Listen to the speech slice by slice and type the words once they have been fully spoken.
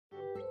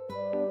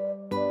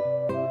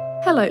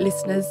Hello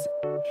listeners,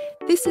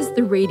 this is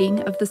the reading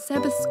of the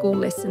Sabbath School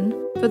lesson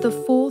for the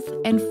fourth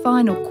and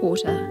final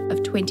quarter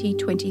of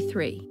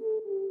 2023.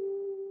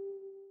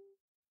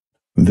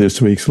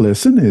 This week's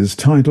lesson is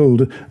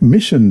titled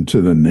Mission to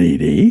the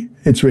Needy.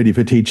 It's ready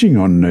for teaching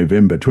on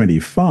November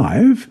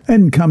 25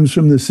 and comes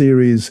from the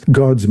series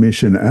God's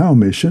Mission, Our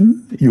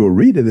Mission. Your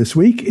reader this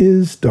week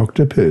is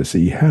Dr.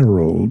 Percy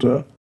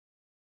Harrold.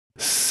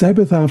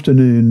 Sabbath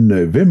Afternoon,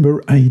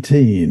 November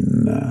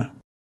 18.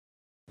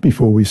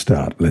 Before we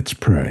start, let's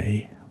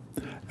pray.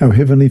 Our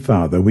Heavenly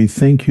Father, we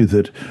thank you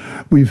that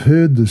we've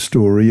heard the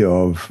story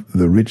of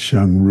the rich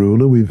young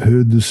ruler. We've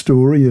heard the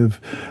story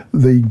of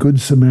the Good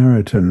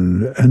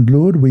Samaritan. And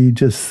Lord, we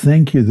just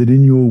thank you that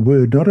in your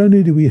word, not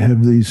only do we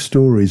have these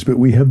stories, but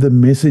we have the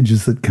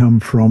messages that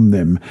come from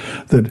them,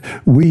 that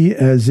we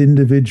as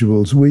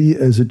individuals, we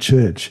as a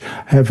church,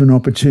 have an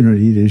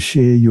opportunity to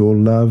share your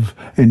love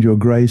and your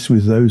grace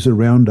with those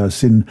around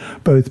us in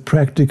both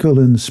practical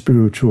and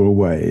spiritual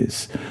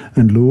ways.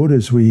 And Lord,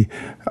 as we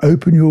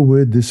open your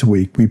word this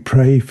week, we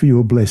pray for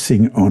your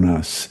blessing on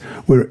us,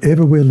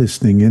 wherever we're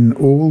listening, in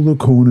all the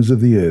corners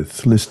of the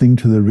earth, listening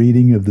to the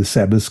reading of the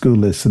Sabbath School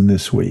lesson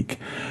this week.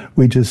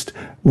 We just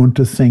want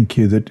to thank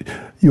you that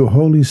your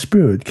Holy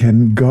Spirit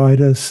can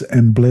guide us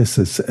and bless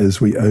us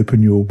as we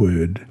open your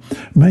word.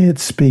 May it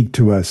speak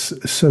to us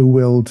so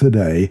well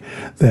today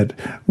that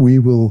we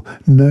will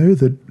know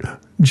that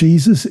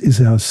Jesus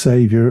is our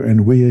Saviour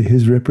and we are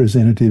his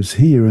representatives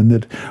here, and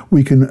that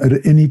we can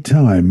at any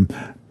time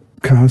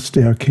cast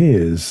our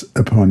cares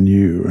upon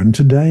you. And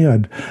today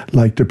I'd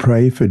like to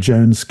pray for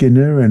Joan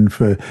Skinner and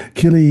for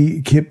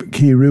Kili Kip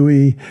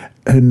Kirui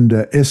and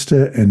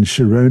Esther and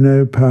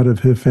Sharono, part of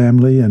her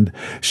family, and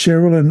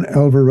Cheryl and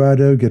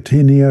Alvarado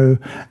Gatinio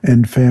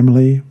and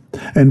family.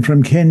 And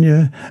from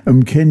Kenya,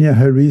 Kenya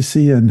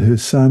Harisi and her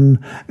son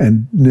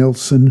and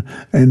Nelson,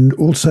 and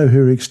also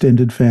her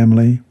extended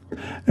family.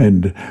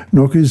 And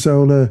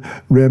Nokuzola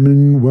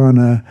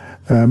Ramingwana,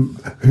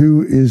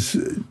 who is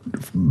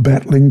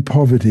battling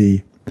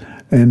poverty,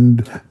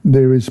 and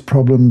there is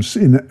problems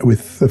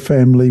with the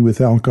family with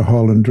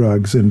alcohol and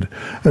drugs and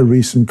a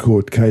recent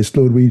court case.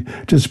 Lord, we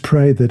just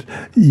pray that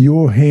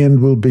your hand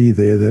will be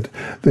there,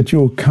 that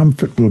your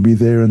comfort will be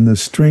there, and the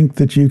strength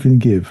that you can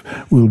give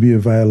will be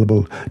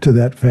available to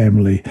that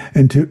family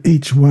and to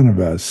each one of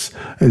us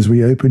as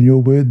we open your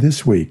word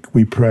this week.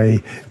 We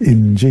pray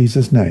in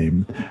Jesus'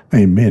 name.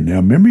 Amen.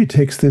 Our memory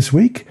text this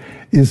week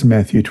is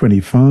Matthew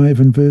 25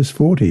 and verse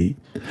 40.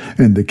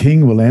 And the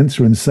king will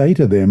answer and say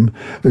to them,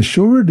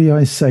 Assuredly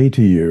I say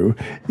to you,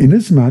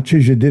 inasmuch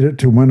as you did it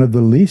to one of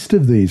the least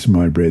of these,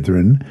 my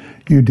brethren,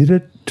 you did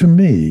it to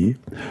me.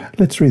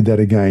 Let's read that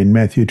again,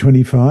 Matthew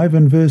 25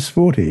 and verse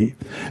 40.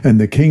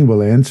 And the king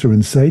will answer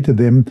and say to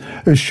them,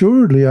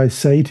 Assuredly I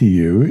say to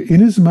you,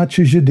 inasmuch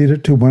as you did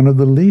it to one of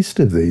the least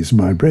of these,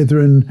 my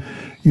brethren,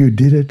 you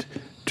did it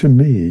to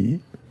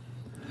me.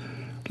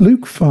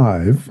 Luke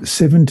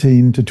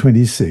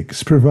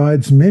 5:17-26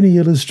 provides many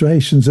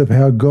illustrations of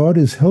how God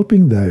is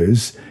helping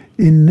those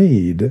in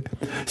need.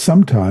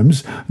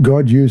 Sometimes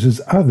God uses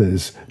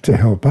others to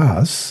help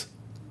us,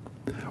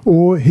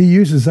 or he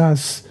uses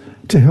us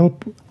to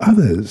help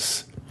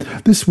others.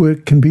 This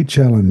work can be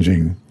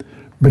challenging,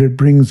 but it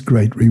brings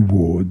great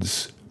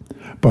rewards.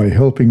 By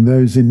helping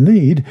those in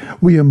need,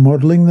 we are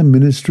modeling the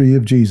ministry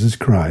of Jesus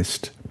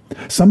Christ.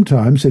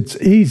 Sometimes it's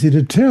easy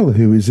to tell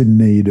who is in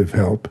need of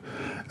help.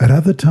 At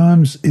other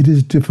times, it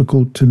is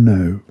difficult to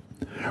know.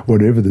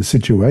 Whatever the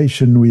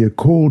situation, we are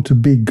called to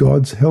be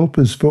God's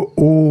helpers for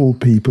all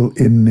people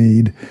in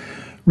need,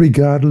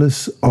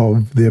 regardless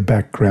of their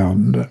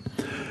background.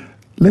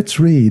 Let's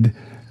read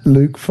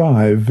Luke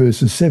 5,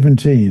 verses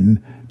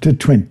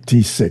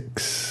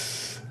 17-26.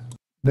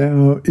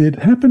 Now it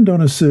happened on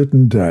a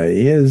certain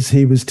day, as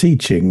he was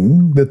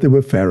teaching, that there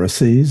were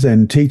Pharisees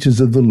and teachers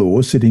of the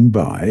law sitting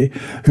by,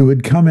 who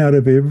had come out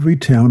of every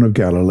town of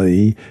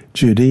Galilee,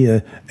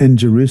 Judea, and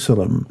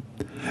Jerusalem.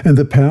 And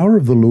the power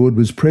of the Lord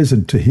was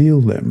present to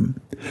heal them.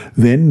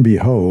 Then,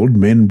 behold,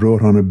 men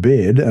brought on a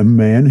bed a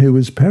man who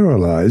was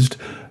paralyzed,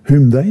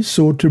 whom they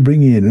sought to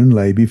bring in and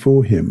lay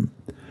before him.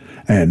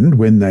 And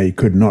when they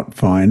could not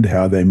find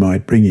how they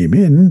might bring him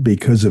in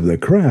because of the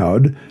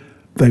crowd,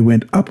 they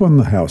went up on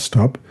the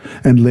housetop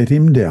and let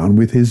him down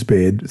with his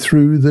bed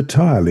through the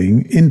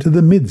tiling into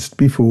the midst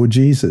before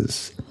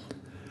Jesus.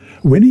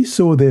 When he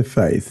saw their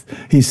faith,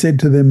 he said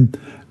to them,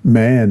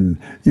 Man,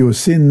 your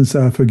sins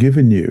are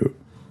forgiven you.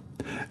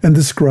 And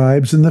the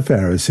scribes and the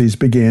Pharisees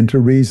began to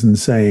reason,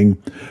 saying,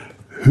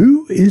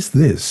 Who is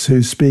this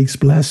who speaks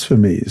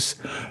blasphemies?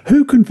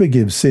 Who can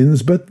forgive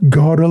sins but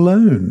God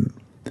alone?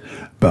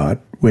 But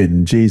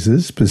when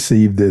Jesus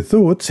perceived their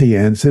thoughts, he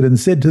answered and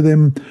said to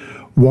them,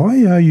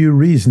 Why are you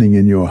reasoning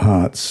in your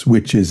hearts?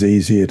 Which is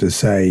easier to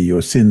say,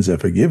 Your sins are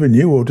forgiven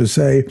you, or to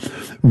say,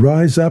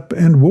 Rise up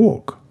and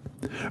walk?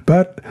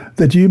 But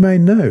that you may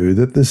know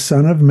that the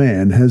Son of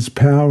Man has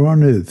power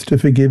on earth to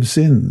forgive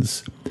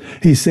sins.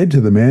 He said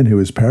to the man who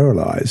was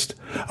paralyzed,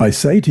 I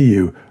say to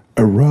you,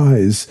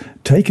 Arise,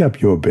 take up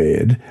your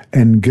bed,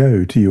 and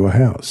go to your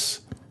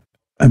house.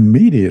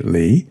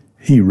 Immediately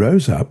he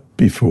rose up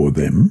before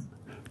them,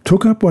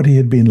 took up what he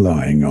had been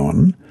lying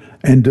on,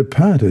 and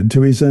departed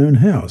to his own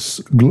house,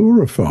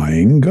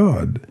 glorifying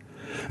God.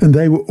 And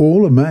they were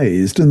all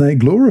amazed, and they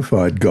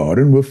glorified God,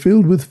 and were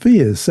filled with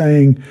fear,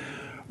 saying,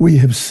 "We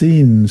have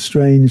seen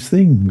strange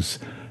things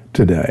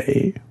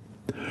today."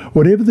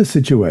 Whatever the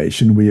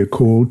situation, we are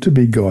called to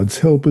be God's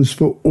helpers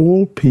for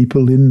all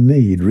people in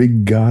need,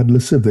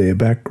 regardless of their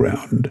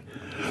background.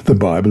 The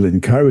Bible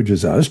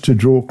encourages us to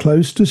draw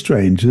close to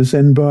strangers,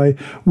 and by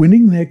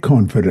winning their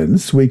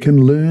confidence, we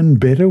can learn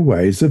better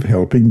ways of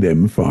helping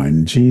them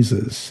find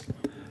Jesus.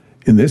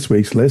 In this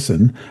week's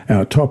lesson,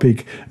 our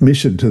topic,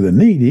 Mission to the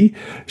Needy,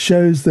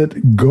 shows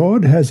that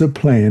God has a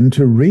plan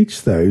to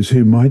reach those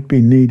who might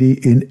be needy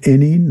in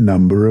any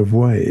number of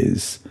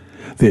ways.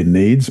 Their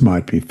needs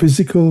might be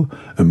physical,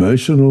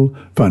 emotional,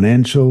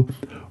 financial,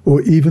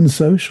 or even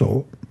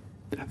social.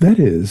 That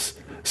is,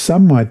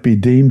 some might be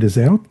deemed as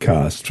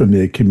outcasts from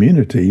their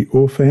community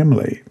or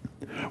family.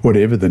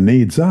 Whatever the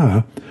needs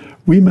are,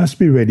 we must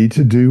be ready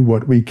to do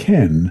what we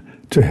can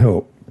to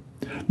help.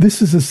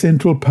 This is a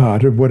central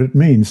part of what it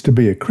means to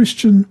be a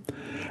Christian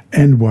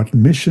and what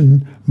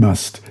mission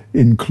must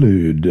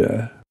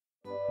include.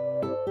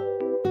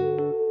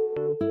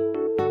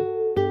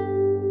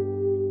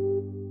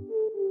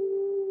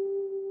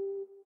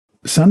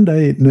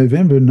 Sunday,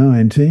 November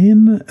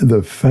 19,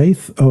 The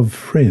Faith of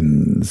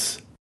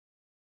Friends.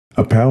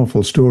 A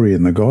powerful story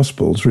in the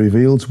Gospels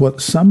reveals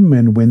what some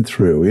men went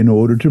through in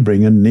order to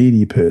bring a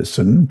needy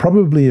person,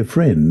 probably a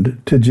friend,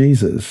 to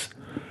Jesus.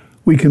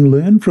 We can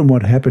learn from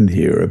what happened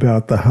here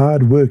about the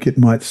hard work it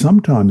might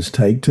sometimes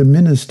take to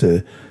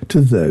minister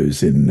to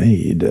those in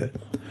need.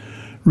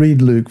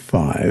 Read Luke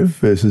 5,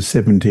 verses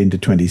 17 to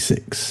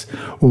 26,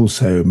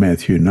 also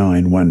Matthew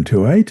 9,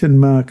 1-8, and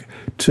Mark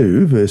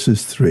 2,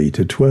 verses 3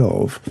 to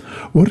 12.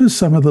 What are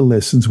some of the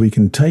lessons we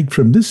can take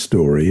from this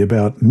story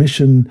about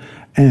mission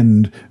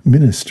and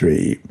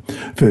ministry?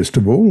 First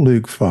of all,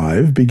 Luke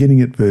 5,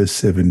 beginning at verse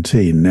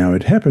 17. Now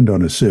it happened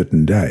on a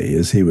certain day,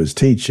 as he was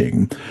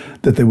teaching,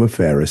 that there were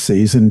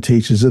Pharisees and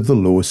teachers of the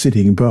law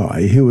sitting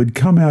by, who had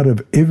come out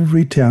of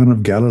every town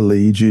of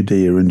Galilee,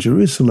 Judea, and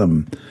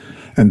Jerusalem.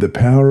 And the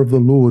power of the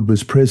Lord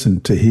was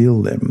present to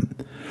heal them.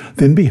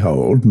 Then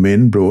behold,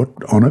 men brought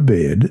on a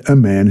bed a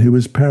man who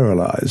was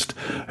paralyzed,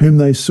 whom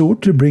they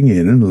sought to bring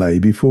in and lay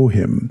before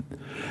him.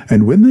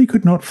 And when they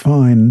could not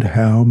find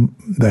how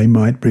they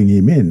might bring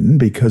him in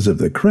because of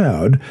the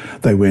crowd,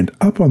 they went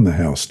up on the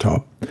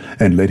housetop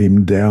and let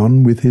him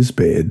down with his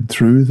bed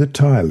through the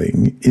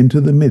tiling into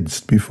the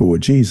midst before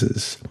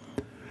Jesus.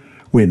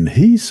 When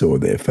he saw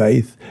their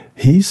faith,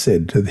 he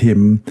said to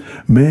him,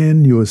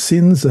 "Man, your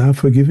sins are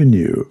forgiven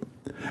you."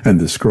 And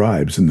the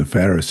scribes and the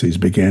Pharisees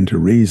began to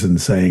reason,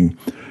 saying,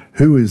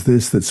 "Who is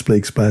this that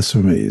speaks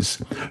blasphemies?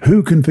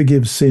 Who can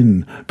forgive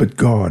sin but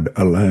God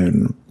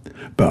alone?"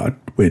 But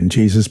when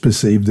Jesus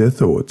perceived their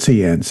thoughts,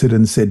 he answered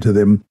and said to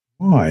them,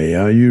 "Why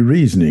are you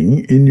reasoning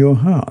in your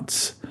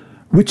hearts?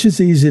 Which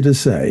is easier to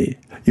say,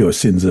 'Your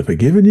sins are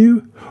forgiven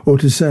you,' or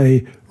to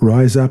say,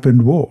 'Rise up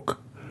and walk'?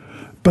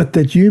 But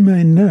that you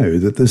may know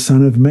that the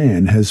Son of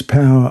Man has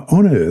power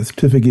on earth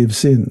to forgive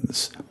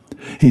sins."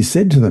 He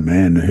said to the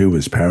man who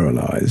was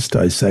paralyzed,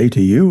 "I say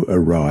to you,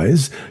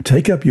 arise,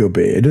 take up your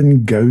bed,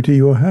 and go to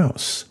your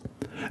house."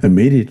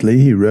 Immediately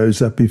he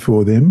rose up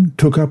before them,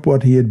 took up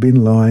what he had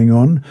been lying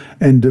on,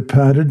 and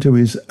departed to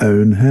his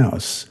own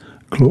house,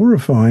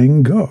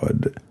 glorifying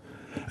God.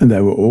 And they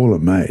were all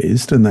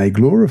amazed, and they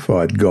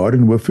glorified God,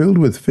 and were filled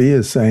with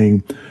fear,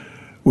 saying,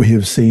 "We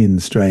have seen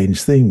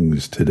strange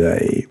things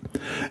today."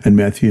 And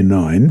Matthew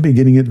 9,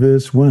 beginning at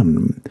verse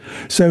 1.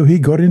 So he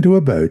got into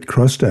a boat,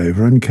 crossed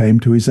over, and came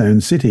to his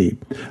own city.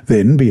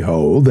 Then,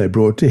 behold, they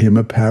brought to him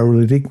a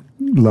paralytic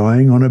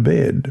lying on a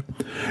bed.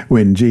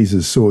 When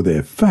Jesus saw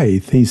their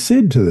faith, he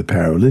said to the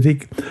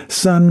paralytic,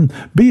 "Son,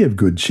 be of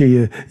good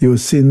cheer, your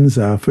sins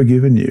are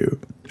forgiven you."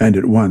 And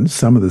at once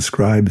some of the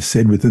scribes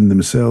said within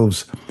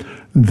themselves,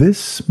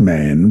 "This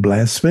man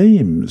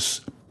blasphemes."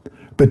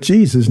 But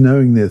Jesus,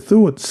 knowing their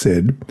thoughts,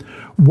 said,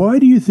 "Why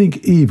do you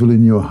think evil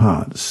in your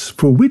hearts?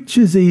 For which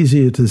is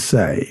easier to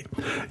say,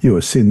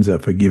 'Your sins are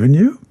forgiven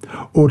you,'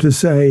 or to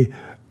say,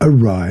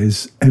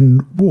 'Arise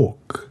and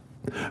walk'?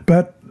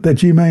 But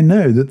that you may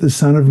know that the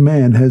Son of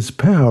Man has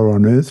power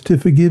on earth to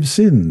forgive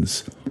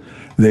sins."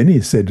 Then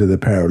he said to the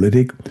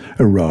paralytic,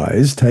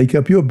 "Arise, take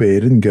up your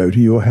bed, and go to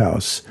your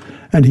house."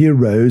 And he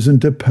arose and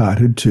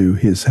departed to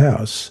his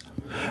house.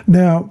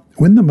 Now,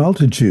 when the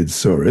multitudes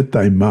saw it,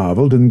 they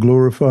marveled and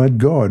glorified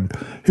God,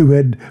 who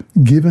had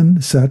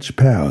given such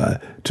power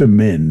to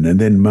men. And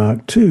then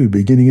Mark 2,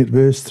 beginning at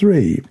verse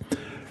 3.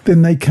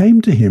 Then they came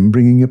to him,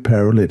 bringing a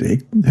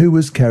paralytic, who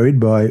was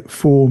carried by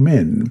 4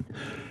 men.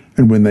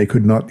 And when they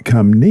could not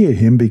come near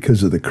him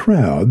because of the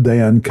crowd, they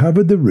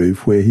uncovered the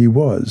roof where he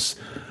was.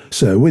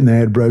 So when they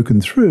had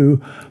broken through,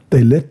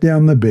 they let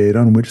down the bed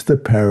on which the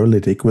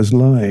paralytic was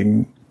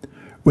lying.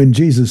 When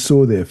Jesus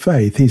saw their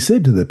faith, he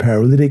said to the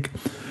paralytic,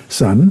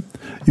 "Son,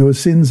 your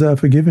sins are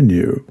forgiven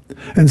you."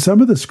 And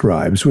some of the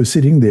scribes were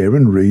sitting there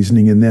and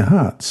reasoning in their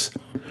hearts,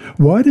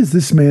 "Why does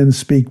this man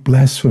speak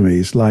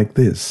blasphemies like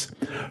this?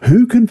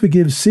 Who can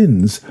forgive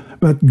sins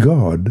but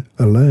God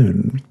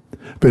alone?"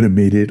 But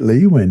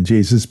immediately, when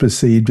Jesus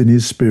perceived in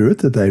his spirit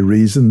that they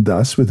reasoned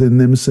thus within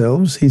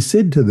themselves, he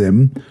said to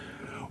them,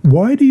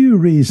 "Why do you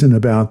reason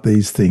about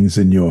these things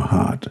in your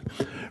heart?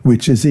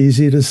 Which is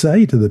easier to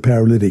say to the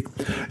paralytic,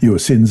 'Your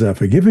sins are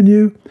forgiven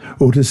you,'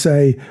 or to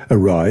say,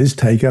 'Arise,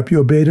 take up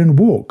your bed and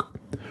walk'?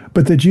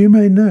 But that you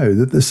may know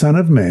that the Son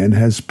of Man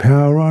has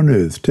power on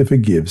earth to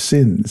forgive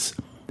sins."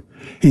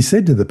 He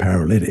said to the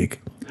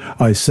paralytic,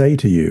 "I say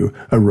to you,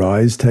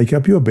 arise, take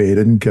up your bed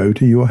and go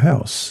to your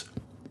house."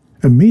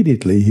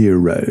 Immediately he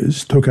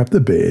arose, took up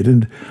the bed,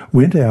 and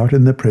went out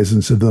in the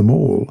presence of them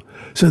all,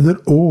 so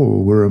that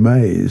all were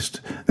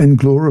amazed, and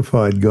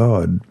glorified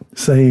God,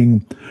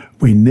 saying,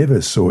 "We never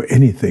saw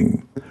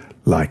anything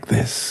like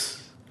this."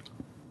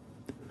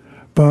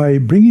 By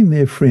bringing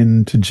their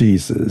friend to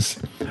Jesus,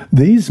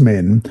 these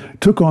men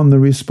took on the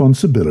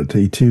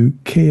responsibility to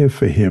care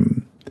for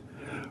him.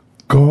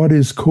 God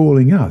is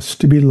calling us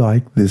to be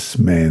like this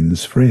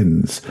man's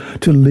friends,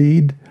 to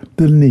lead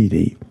the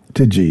needy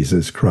to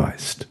Jesus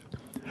Christ.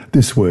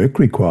 This work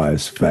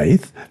requires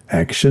faith,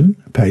 action,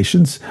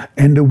 patience,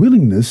 and a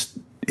willingness,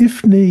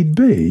 if need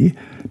be,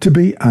 to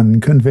be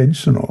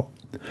unconventional.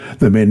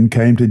 The men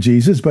came to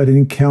Jesus but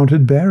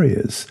encountered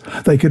barriers.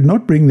 They could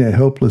not bring their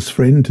helpless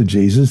friend to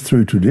Jesus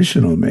through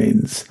traditional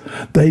means.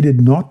 They did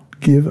not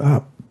give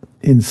up.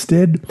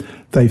 Instead,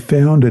 they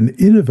found an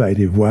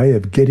innovative way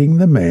of getting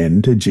the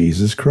man to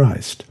Jesus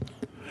Christ,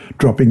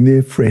 dropping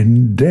their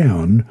friend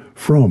down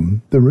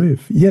from the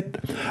roof.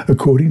 Yet,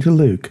 according to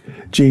Luke,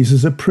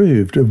 Jesus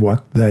approved of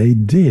what they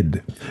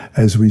did,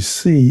 as we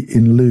see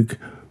in Luke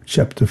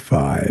chapter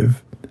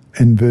 5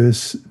 and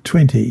verse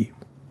 20.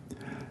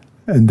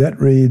 And that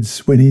reads,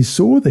 "When he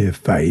saw their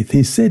faith,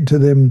 he said to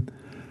them,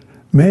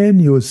 'Man,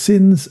 your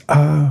sins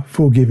are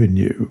forgiven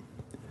you.'"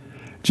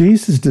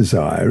 Jesus'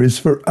 desire is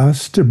for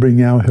us to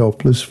bring our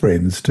helpless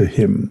friends to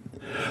him.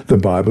 The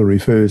Bible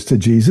refers to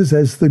Jesus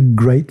as the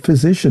great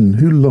physician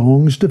who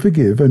longs to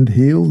forgive and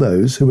heal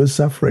those who are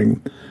suffering,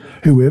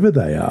 whoever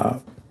they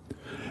are.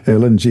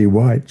 Ellen G.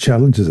 White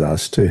challenges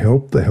us to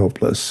help the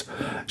helpless.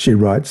 She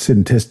writes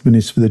in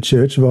Testimonies for the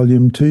Church,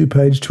 Volume 2,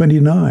 page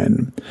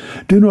 29,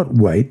 "Do not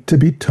wait to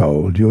be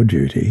told your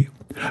duty.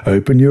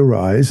 Open your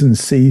eyes and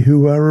see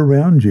who are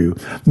around you.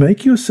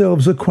 Make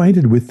yourselves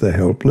acquainted with the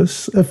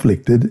helpless,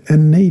 afflicted,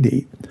 and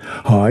needy.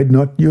 Hide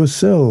not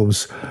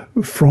yourselves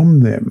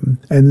from them,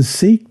 and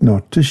seek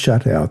not to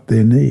shut out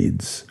their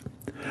needs."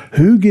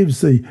 Who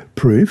gives the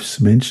proofs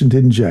mentioned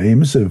in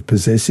James of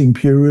possessing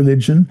pure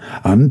religion,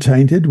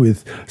 untainted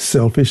with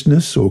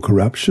selfishness or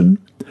corruption?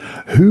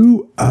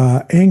 Who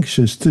are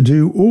anxious to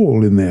do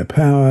all in their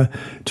power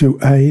to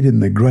aid in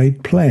the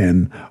great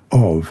plan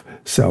of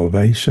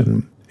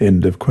salvation?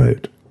 End of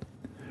quote.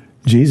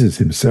 Jesus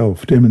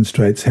himself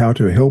demonstrates how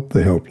to help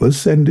the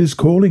helpless and is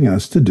calling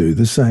us to do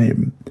the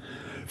same.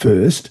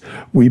 First,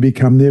 we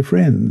become their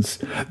friends.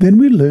 Then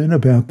we learn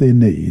about their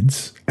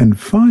needs. And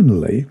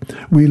finally,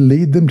 we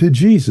lead them to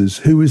Jesus,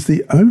 who is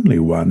the only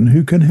one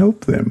who can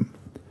help them.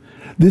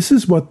 This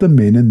is what the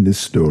men in this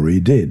story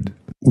did.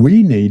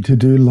 We need to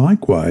do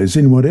likewise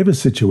in whatever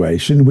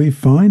situation we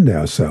find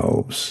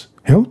ourselves.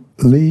 Help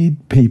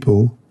lead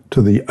people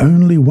to the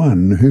only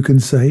one who can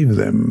save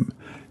them,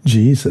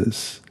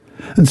 Jesus.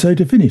 And so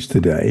to finish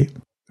today,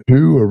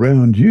 who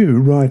around you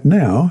right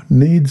now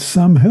needs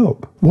some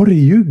help? What are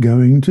you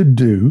going to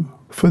do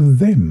for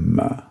them?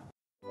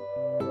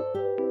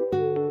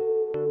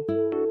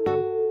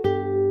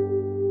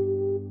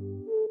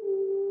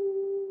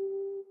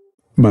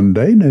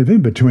 Monday,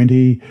 November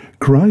 20,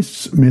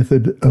 Christ's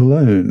Method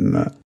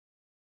Alone.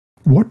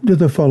 What do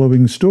the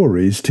following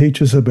stories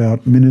teach us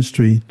about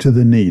ministry to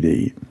the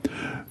needy?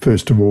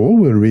 First of all,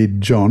 we'll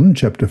read John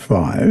chapter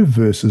 5,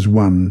 verses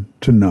 1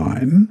 to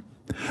 9.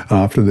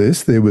 After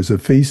this, there was a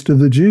feast of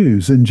the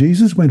Jews, and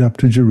Jesus went up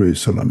to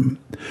Jerusalem.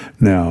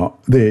 Now,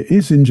 there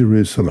is in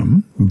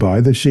Jerusalem, by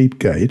the sheep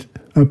gate,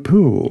 a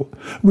pool,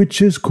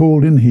 which is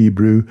called in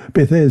Hebrew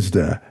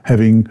Bethesda,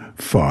 having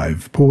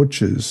 5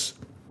 porches.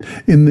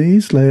 In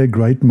these lay a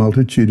great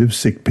multitude of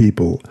sick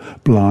people,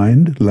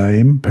 blind,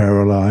 lame,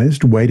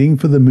 paralyzed, waiting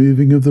for the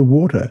moving of the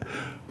water.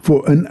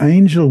 For an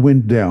angel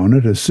went down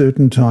at a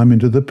certain time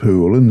into the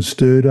pool and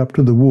stirred up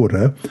to the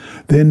water.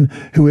 Then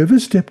whoever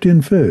stepped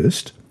in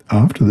first,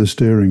 after the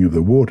stirring of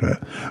the water,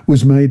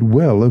 was made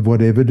well of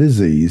whatever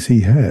disease he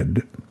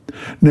had.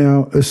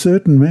 Now a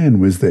certain man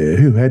was there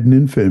who had an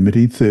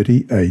infirmity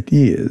 38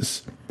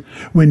 years.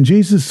 When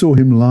Jesus saw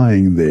him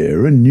lying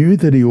there and knew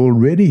that he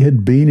already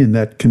had been in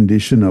that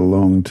condition a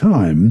long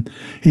time,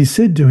 he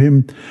said to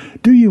him,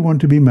 "Do you want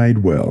to be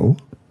made well?"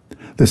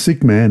 The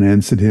sick man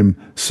answered him,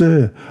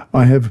 "Sir,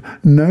 I have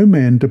no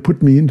man to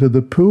put me into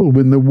the pool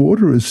when the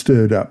water is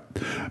stirred up,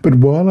 but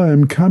while I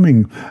am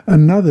coming,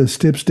 another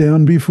steps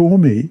down before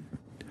me."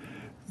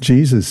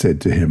 Jesus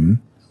said to him,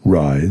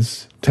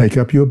 "Rise, take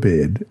up your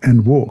bed,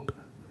 and walk."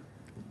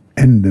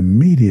 And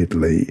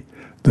immediately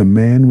the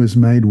man was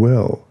made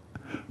well,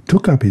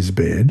 took up his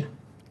bed,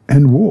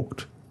 and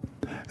walked.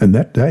 And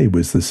that day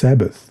was the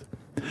Sabbath.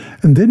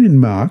 And then in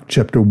Mark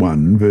chapter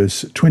 1,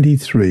 verse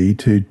 23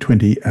 to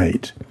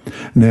 28,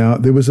 Now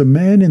there was a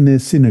man in their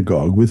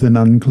synagogue with an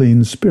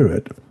unclean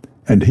spirit,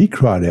 and he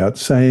cried out,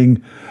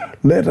 saying,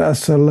 Let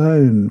us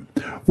alone.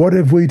 What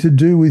have we to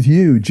do with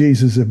you,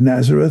 Jesus of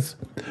Nazareth?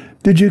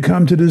 Did you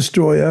come to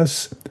destroy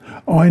us?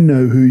 I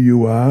know who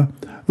you are,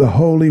 the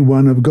Holy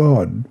One of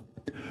God.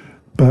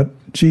 But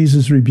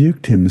Jesus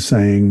rebuked him,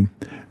 saying,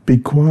 Be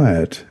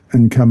quiet,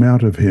 and come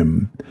out of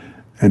him.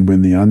 And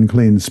when the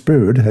unclean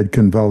spirit had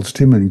convulsed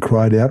him and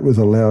cried out with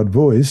a loud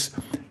voice,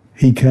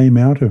 he came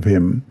out of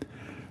him.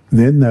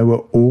 Then they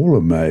were all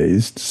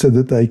amazed, so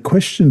that they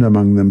questioned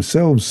among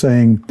themselves,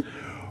 saying,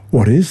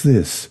 What is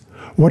this?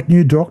 What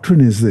new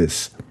doctrine is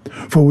this?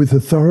 For with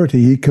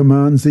authority he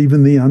commands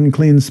even the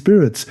unclean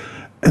spirits,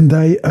 and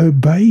they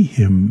obey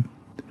him.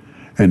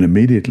 And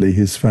immediately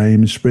his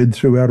fame spread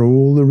throughout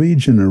all the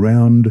region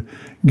around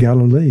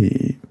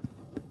Galilee.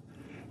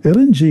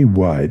 Ellen G.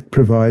 White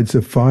provides a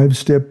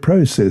 5-step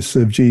process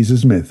of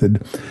Jesus'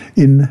 method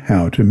in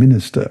how to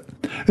minister,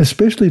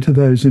 especially to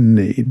those in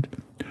need.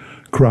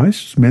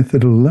 Christ's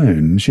method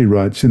alone, she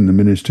writes in the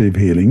Ministry of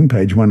Healing,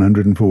 page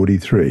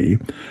 143,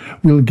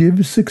 will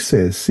give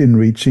success in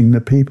reaching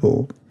the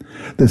people.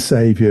 The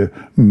Saviour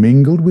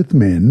mingled with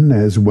men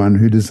as one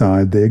who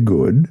desired their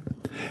good.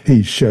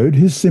 He showed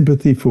his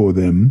sympathy for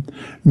them,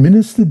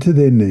 ministered to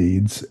their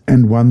needs,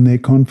 and won their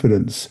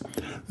confidence.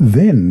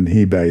 Then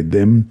he bade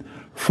them,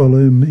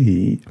 Follow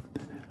me.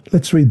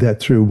 Let's read that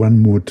through one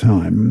more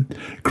time.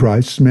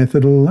 Christ's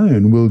method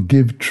alone will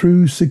give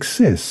true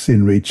success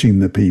in reaching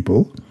the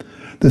people.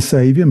 The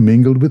Saviour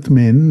mingled with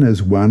men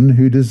as one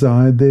who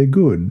desired their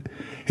good.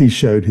 He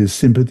showed his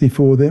sympathy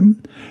for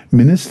them,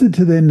 ministered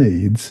to their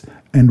needs,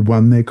 and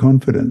won their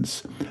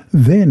confidence.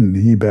 Then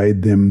he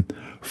bade them,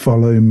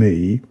 Follow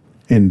me.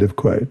 End of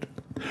quote.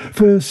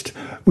 First,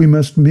 we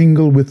must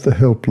mingle with the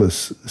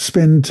helpless,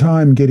 spend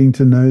time getting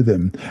to know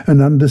them,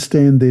 and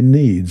understand their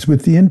needs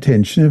with the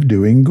intention of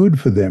doing good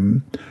for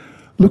them.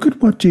 Look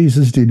at what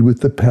Jesus did with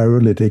the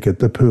paralytic at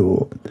the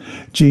pool.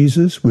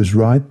 Jesus was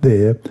right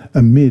there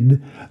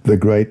amid the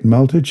great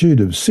multitude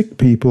of sick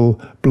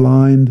people,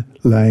 blind,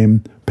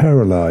 lame,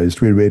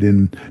 paralyzed, we read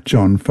in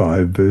John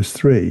 5, verse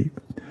 3.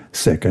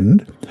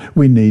 Second,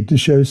 we need to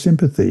show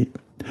sympathy.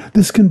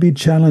 This can be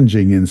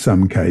challenging in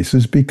some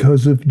cases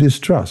because of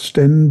distrust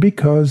and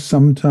because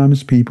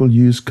sometimes people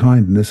use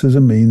kindness as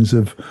a means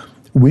of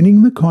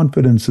winning the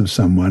confidence of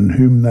someone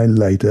whom they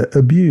later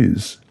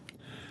abuse.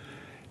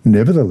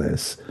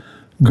 Nevertheless,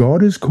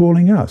 God is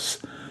calling us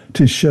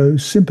to show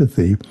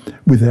sympathy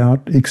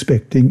without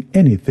expecting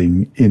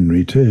anything in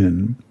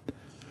return.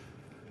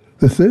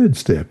 The third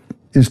step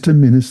is to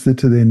minister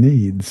to their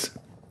needs.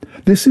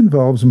 This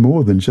involves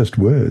more than just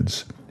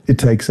words. It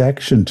takes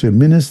action to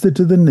minister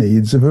to the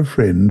needs of a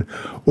friend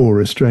or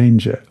a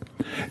stranger.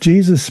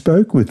 Jesus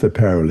spoke with the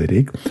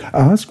paralytic,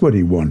 asked what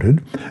he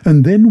wanted,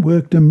 and then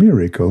worked a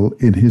miracle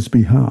in his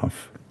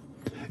behalf.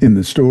 In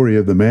the story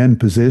of the man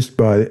possessed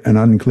by an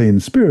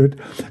unclean spirit,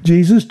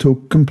 Jesus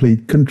took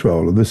complete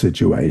control of the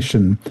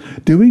situation,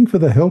 doing for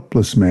the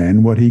helpless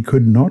man what he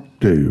could not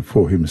do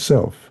for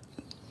himself.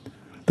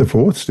 The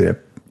fourth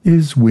step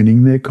is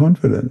winning their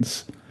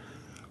confidence.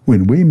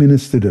 When we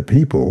minister to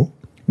people,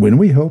 when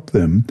we help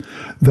them,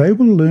 they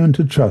will learn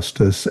to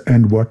trust us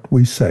and what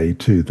we say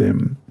to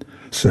them.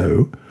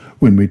 So,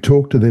 when we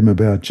talk to them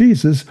about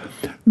Jesus,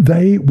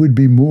 they would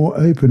be more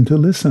open to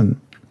listen.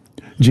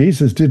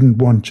 Jesus didn't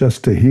want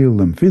just to heal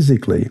them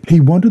physically. He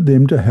wanted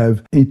them to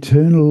have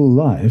eternal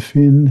life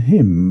in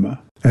him,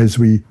 as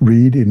we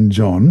read in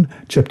John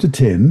chapter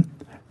 10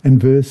 and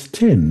verse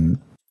 10.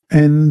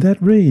 And that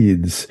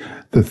reads,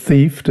 The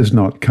thief does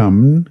not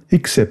come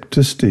except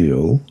to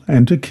steal,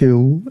 and to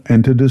kill,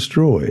 and to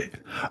destroy.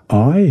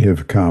 I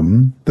have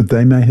come that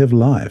they may have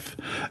life,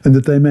 and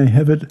that they may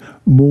have it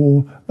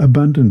more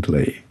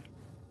abundantly.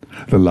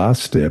 The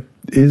last step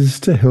is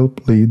to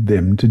help lead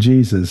them to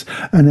Jesus,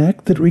 an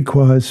act that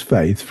requires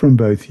faith from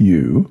both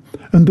you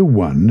and the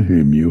one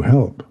whom you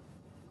help.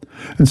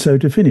 And so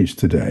to finish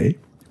today,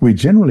 we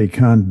generally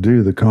can't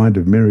do the kind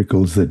of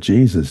miracles that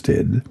Jesus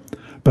did,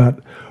 but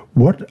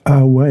what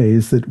are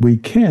ways that we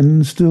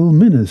can still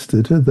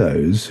minister to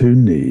those who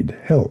need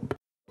help?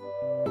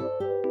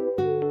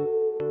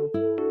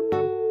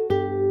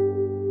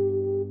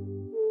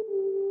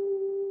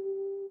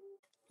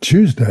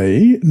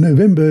 Tuesday,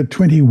 November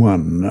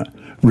 21.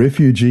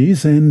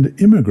 Refugees and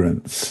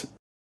Immigrants.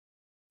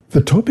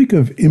 The topic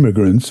of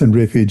immigrants and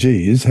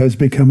refugees has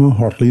become a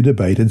hotly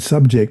debated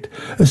subject,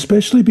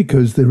 especially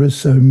because there are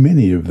so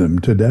many of them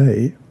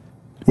today.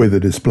 Whether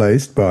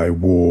displaced by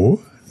war,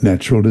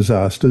 natural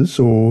disasters,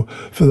 or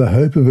for the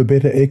hope of a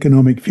better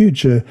economic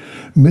future,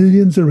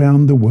 millions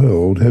around the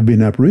world have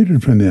been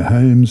uprooted from their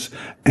homes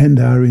and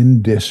are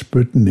in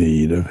desperate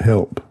need of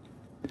help.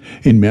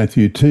 In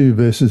Matthew 2,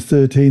 verses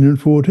 13 and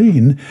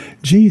 14,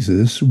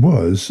 Jesus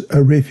was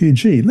a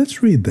refugee.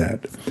 Let's read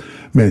that.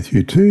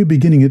 Matthew 2,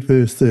 beginning at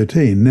verse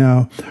 13.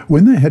 Now,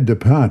 when they had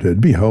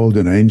departed, behold,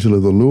 an angel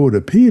of the Lord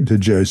appeared to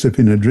Joseph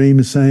in a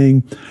dream,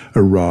 saying,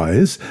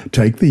 Arise,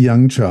 take the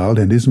young child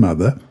and his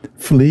mother,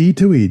 flee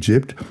to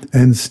Egypt,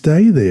 and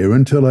stay there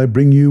until I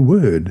bring you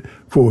word,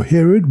 for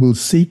Herod will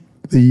seek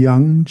the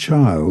young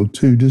child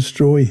to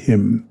destroy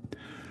him.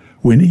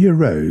 When he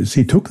arose,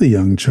 he took the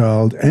young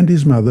child and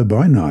his mother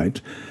by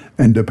night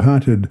and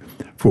departed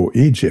for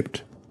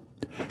Egypt.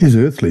 His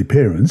earthly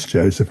parents,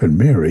 Joseph and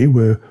Mary,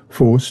 were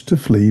forced to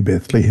flee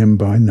Bethlehem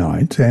by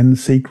night and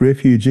seek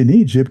refuge in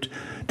Egypt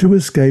to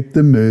escape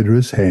the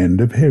murderous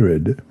hand of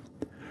Herod.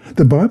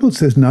 The Bible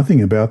says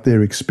nothing about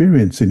their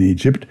experience in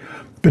Egypt,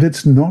 but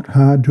it's not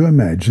hard to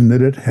imagine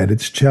that it had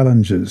its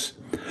challenges.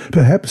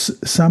 Perhaps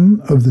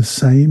some of the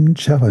same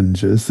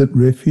challenges that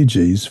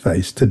refugees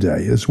face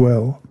today as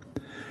well.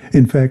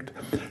 In fact,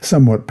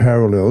 somewhat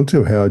parallel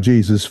to how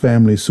Jesus'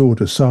 family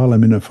sought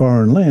asylum in a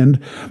foreign land,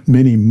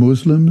 many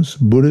Muslims,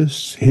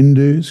 Buddhists,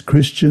 Hindus,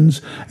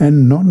 Christians,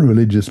 and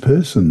non-religious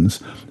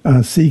persons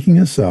are seeking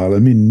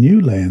asylum in new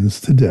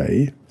lands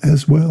today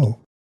as well.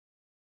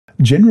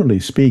 Generally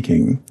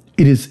speaking,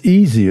 it is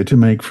easier to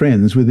make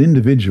friends with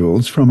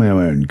individuals from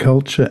our own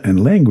culture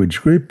and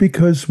language group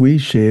because we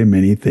share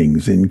many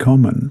things in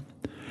common.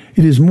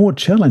 It is more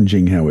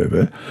challenging,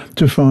 however,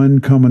 to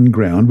find common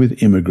ground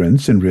with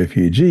immigrants and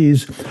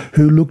refugees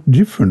who look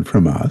different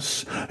from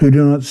us, who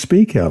do not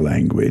speak our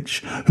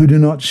language, who do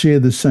not share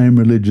the same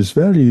religious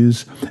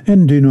values,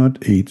 and do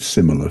not eat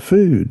similar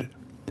food.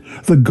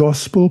 The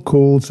gospel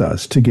calls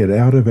us to get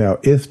out of our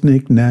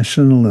ethnic,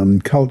 national,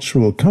 and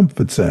cultural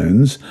comfort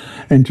zones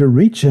and to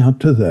reach out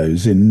to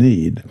those in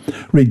need,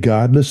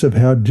 regardless of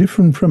how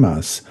different from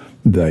us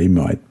they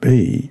might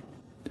be.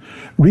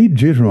 Read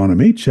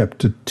Deuteronomy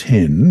chapter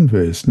 10,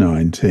 verse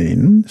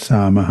 19,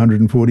 Psalm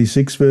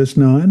 146, verse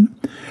 9,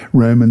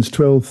 Romans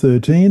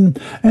 12:13,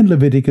 and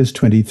Leviticus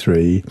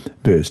 23,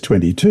 verse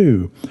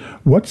 22.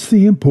 What's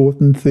the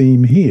important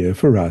theme here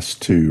for us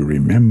to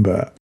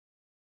remember?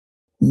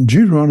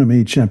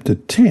 Deuteronomy chapter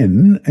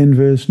 10 and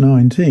verse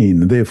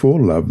 19, Therefore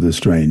love the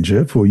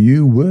stranger, for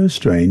you were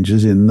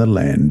strangers in the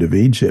land of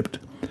Egypt.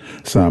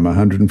 Psalm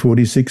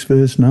 146,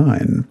 verse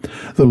 9,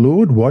 The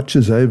Lord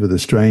watches over the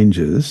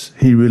strangers,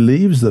 he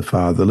relieves the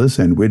fatherless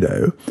and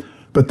widow,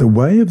 but the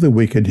way of the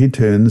wicked he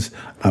turns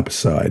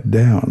upside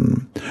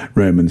down.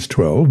 Romans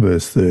 12,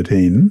 verse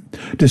 13,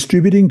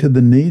 Distributing to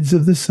the needs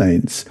of the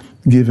saints,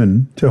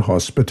 given to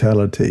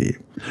hospitality.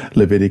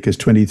 Leviticus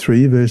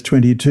 23, verse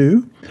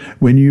 22,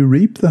 When you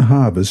reap the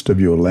harvest of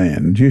your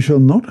land, you shall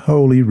not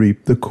wholly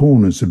reap the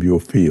corners of your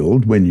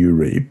field when you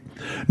reap,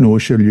 nor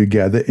shall you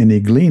gather any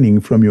gleaning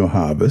from your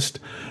harvest.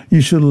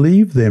 You shall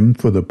leave them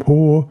for the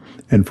poor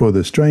and for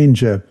the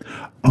stranger.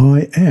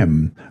 I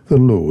am the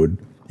Lord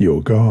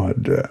your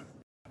God.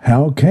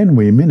 How can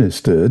we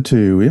minister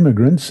to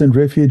immigrants and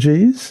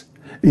refugees?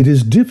 It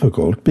is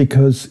difficult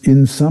because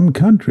in some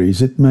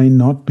countries it may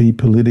not be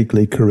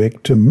politically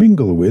correct to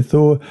mingle with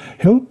or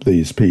help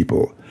these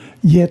people.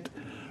 Yet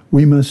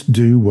we must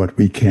do what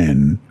we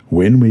can,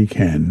 when we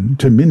can,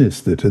 to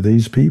minister to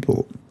these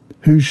people,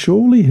 who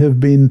surely have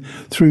been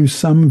through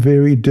some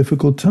very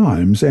difficult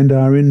times and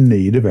are in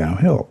need of our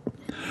help.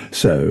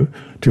 So,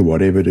 to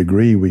whatever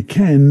degree we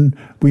can,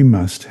 we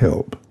must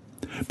help.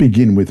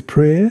 Begin with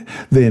prayer,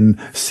 then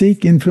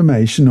seek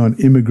information on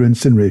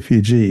immigrants and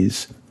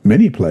refugees.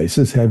 Many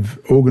places have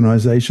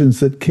organizations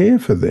that care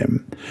for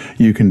them.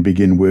 You can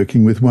begin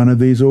working with one of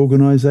these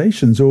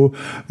organizations, or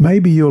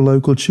maybe your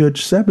local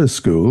church Sabbath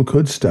School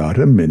could start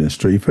a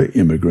ministry for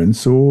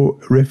immigrants or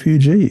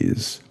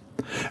refugees.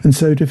 And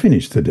so to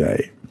finish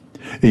today,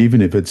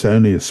 even if it's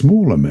only a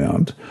small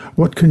amount,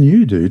 what can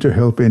you do to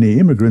help any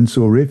immigrants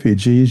or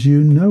refugees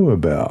you know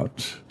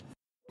about?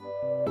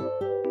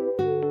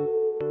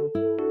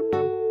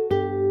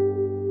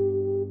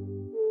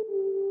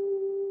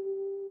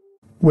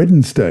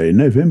 Wednesday,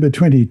 November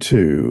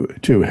 22,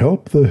 to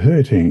help the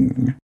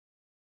hurting.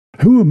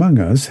 Who among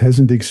us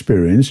hasn't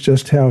experienced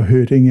just how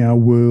hurting our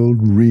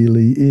world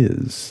really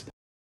is?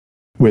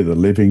 Whether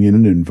living in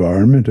an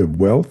environment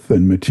of wealth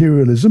and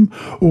materialism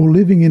or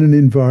living in an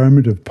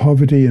environment of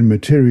poverty and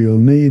material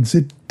needs,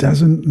 it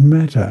doesn't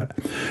matter.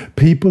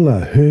 People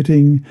are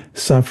hurting,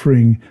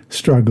 suffering,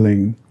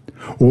 struggling.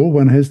 All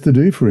one has to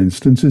do, for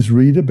instance, is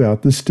read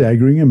about the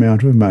staggering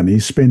amount of money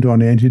spent on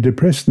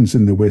antidepressants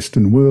in the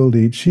Western world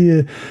each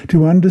year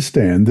to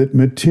understand that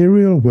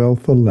material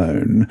wealth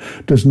alone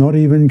does not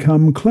even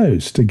come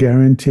close to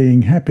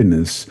guaranteeing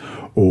happiness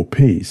or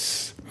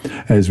peace.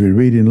 As we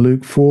read in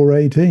Luke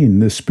 4:18,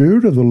 the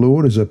Spirit of the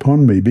Lord is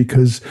upon me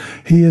because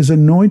he has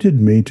anointed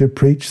me to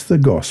preach the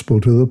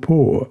gospel to the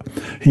poor.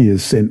 He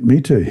has sent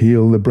me to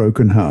heal the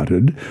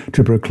brokenhearted,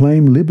 to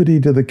proclaim liberty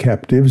to the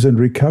captives and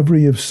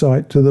recovery of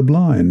sight to the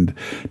blind,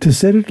 to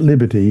set at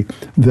liberty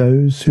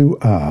those who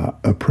are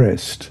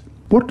oppressed.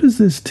 What does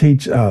this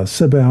teach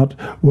us about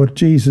what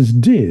Jesus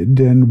did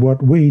and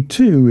what we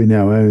too in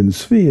our own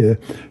sphere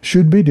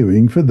should be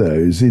doing for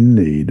those in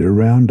need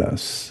around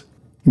us?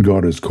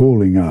 God is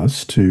calling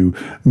us to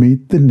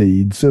meet the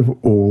needs of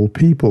all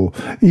people,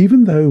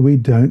 even though we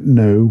don't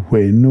know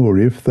when or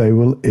if they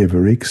will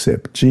ever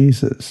accept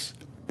Jesus.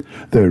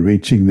 Though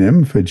reaching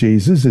them for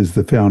Jesus is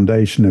the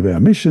foundation of our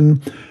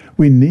mission,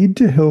 we need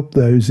to help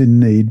those in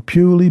need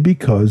purely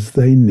because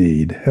they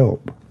need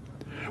help.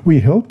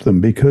 We help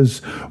them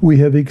because we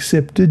have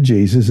accepted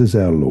Jesus as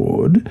our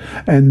Lord,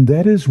 and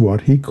that is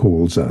what he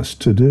calls us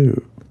to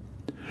do.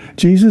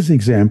 Jesus'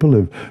 example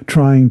of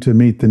trying to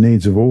meet the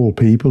needs of all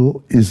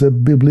people is a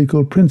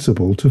biblical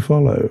principle to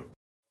follow.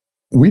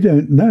 We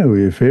don't know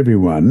if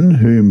everyone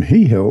whom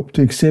he helped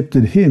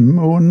accepted him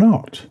or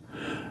not.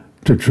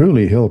 To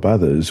truly help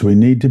others, we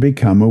need to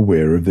become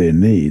aware of their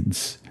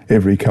needs.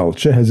 Every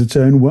culture has its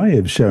own way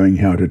of showing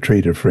how to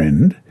treat a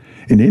friend.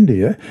 In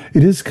India,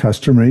 it is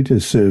customary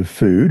to serve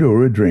food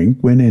or a drink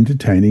when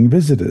entertaining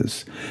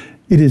visitors.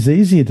 It is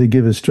easier to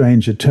give a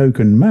stranger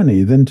token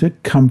money than to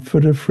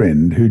comfort a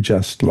friend who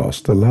just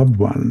lost a loved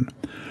one.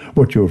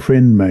 What your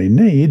friend may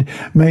need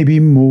may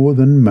be more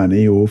than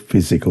money or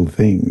physical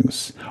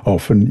things.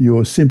 Often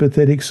your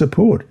sympathetic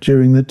support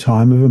during the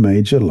time of a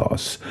major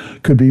loss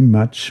could be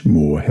much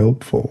more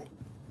helpful.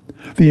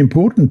 The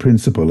important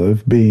principle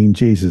of being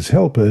Jesus'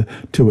 helper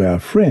to our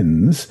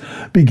friends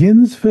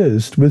begins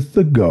first with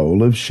the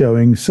goal of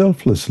showing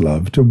selfless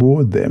love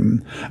toward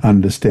them,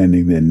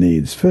 understanding their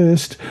needs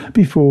first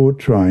before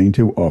trying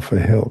to offer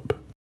help.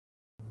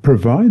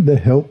 Provide the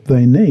help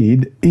they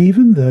need,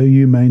 even though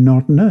you may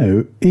not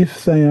know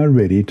if they are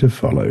ready to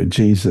follow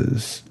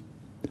Jesus.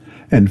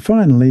 And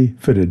finally,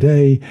 for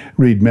today,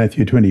 read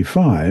Matthew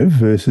 25,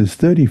 verses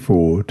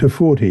 34 to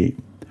 40.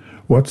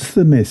 What's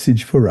the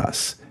message for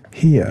us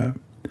here?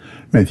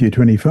 Matthew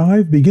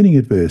 25, beginning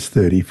at verse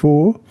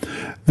 34,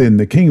 Then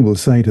the king will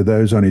say to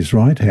those on his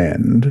right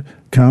hand,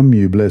 Come,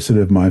 you blessed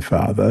of my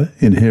Father,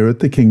 inherit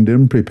the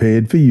kingdom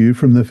prepared for you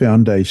from the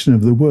foundation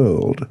of the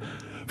world.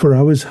 For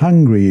I was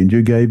hungry, and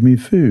you gave me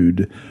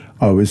food.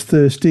 I was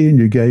thirsty, and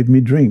you gave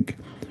me drink.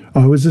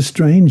 I was a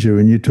stranger,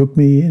 and you took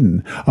me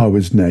in. I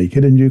was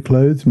naked, and you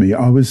clothed me.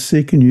 I was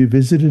sick, and you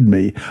visited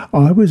me.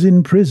 I was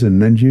in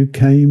prison, and you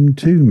came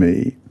to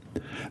me.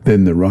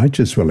 Then the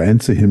righteous will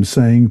answer him,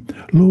 saying,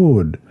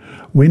 Lord,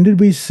 when did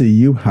we see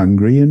you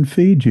hungry and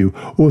feed you,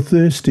 or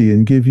thirsty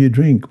and give you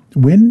drink?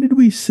 When did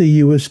we see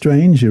you a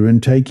stranger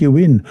and take you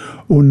in,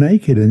 or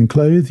naked and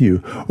clothe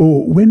you?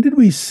 Or when did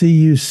we see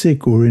you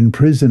sick or in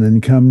prison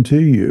and come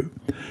to you?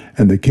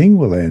 And the king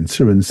will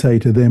answer and say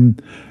to them,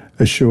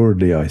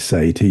 Assuredly I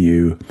say to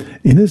you,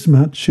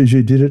 inasmuch as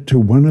you did it to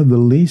one of the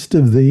least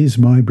of these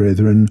my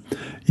brethren,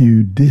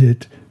 you did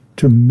it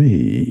to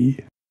me.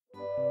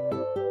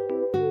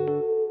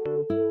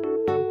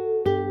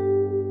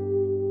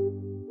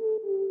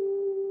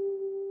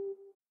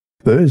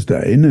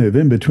 Thursday,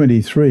 November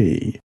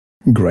 23.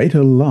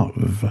 Greater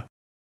Love.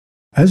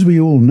 As we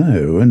all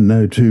know, and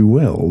know too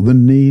well, the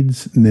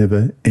needs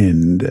never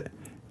end.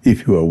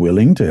 If you are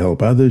willing to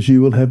help others,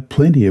 you will have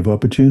plenty of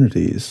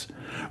opportunities.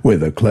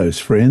 Whether close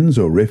friends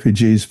or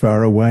refugees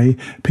far away,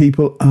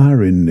 people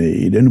are in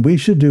need, and we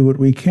should do what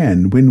we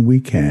can when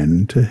we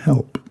can to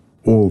help.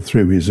 All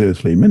through his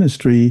earthly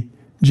ministry,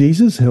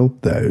 Jesus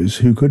helped those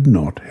who could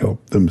not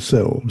help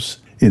themselves.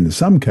 In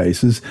some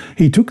cases,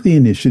 he took the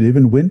initiative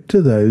and went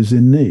to those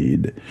in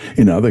need.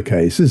 In other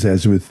cases,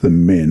 as with the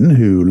men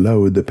who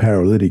lowered the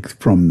paralytic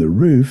from the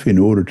roof in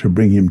order to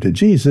bring him to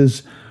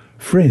Jesus,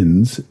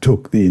 friends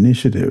took the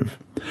initiative.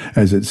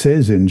 As it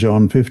says in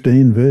John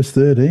 15, verse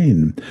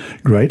 13,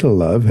 Greater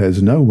love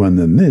has no one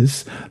than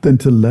this, than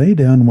to lay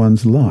down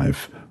one's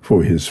life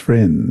for his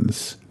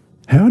friends.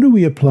 How do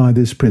we apply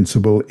this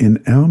principle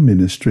in our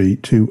ministry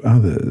to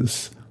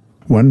others?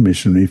 One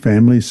missionary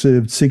family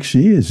served 6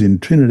 years in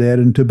Trinidad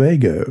and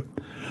Tobago.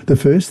 The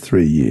first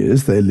 3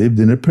 years they lived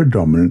in a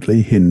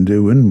predominantly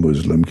Hindu and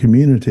Muslim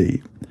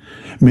community.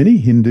 Many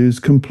Hindus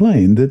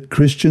complained that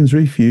Christians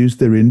refused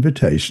their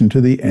invitation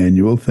to the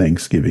annual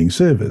Thanksgiving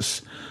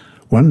service.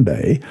 One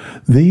day,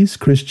 these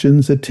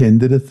Christians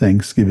attended a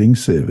Thanksgiving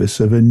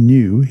service of a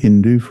new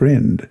Hindu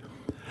friend.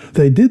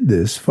 They did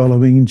this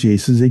following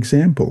Jesus'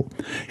 example.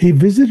 He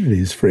visited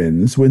his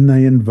friends when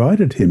they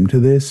invited him to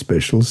their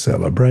special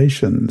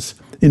celebrations.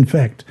 In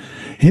fact,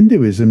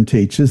 Hinduism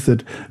teaches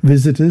that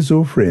visitors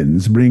or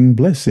friends bring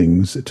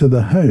blessings to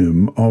the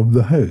home of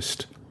the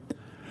host.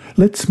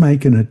 Let's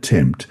make an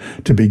attempt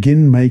to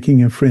begin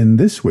making a friend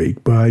this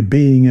week by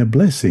being a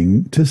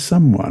blessing to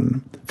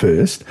someone.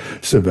 First,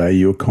 survey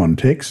your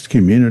context,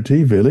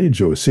 community,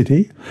 village, or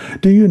city.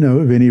 Do you know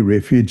of any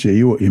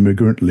refugee or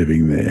immigrant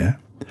living there?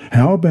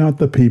 How about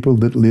the people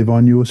that live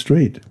on your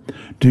street?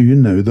 Do you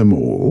know them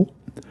all?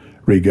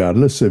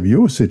 Regardless of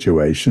your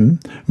situation,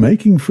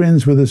 making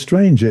friends with a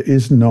stranger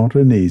is not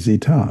an easy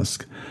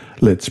task.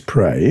 Let's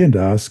pray and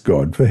ask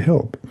God for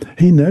help.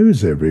 He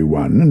knows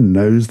everyone and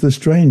knows the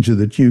stranger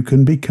that you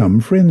can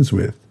become friends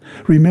with.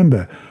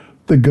 Remember,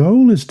 the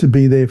goal is to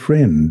be their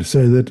friend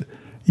so that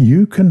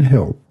you can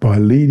help by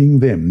leading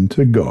them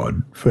to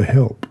God for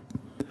help.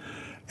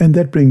 And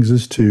that brings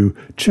us to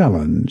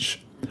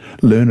challenge.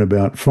 Learn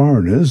about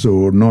foreigners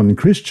or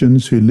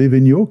non-Christians who live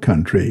in your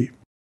country.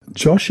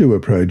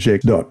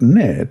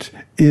 JoshuaProject.net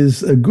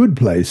is a good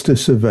place to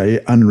survey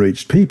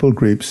unreached people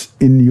groups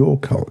in your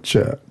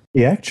culture.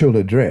 The actual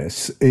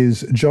address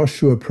is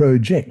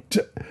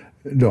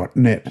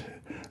JoshuaProject.net.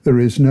 There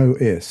is no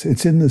S.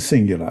 It's in the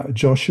singular,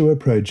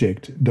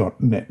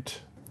 JoshuaProject.net.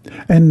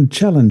 And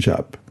challenge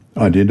up.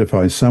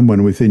 Identify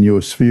someone within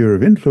your sphere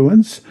of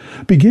influence.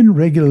 Begin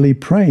regularly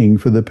praying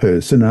for the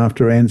person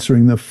after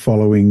answering the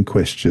following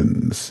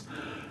questions.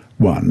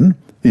 1.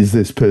 Is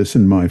this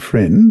person my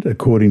friend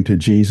according to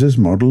Jesus'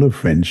 model of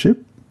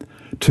friendship?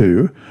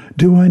 2.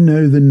 Do I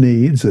know the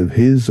needs of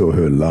his or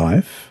her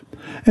life?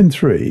 And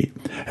 3.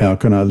 How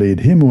can I lead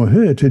him or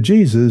her to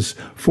Jesus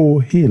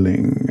for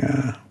healing?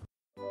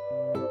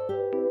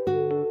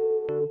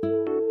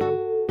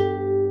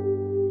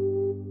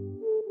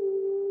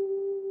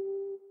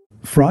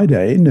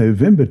 Friday,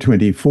 November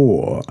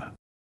 24.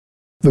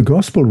 The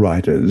Gospel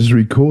writers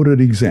recorded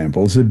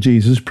examples of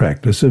Jesus'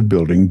 practice of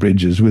building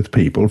bridges with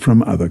people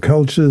from other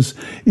cultures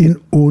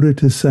in order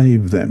to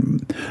save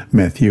them.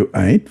 Matthew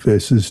 8,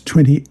 verses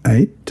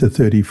 28 to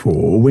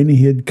 34, when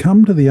he had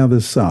come to the other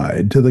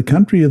side, to the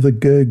country of the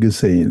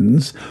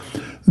Gergesenes,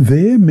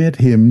 there met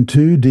him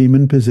 2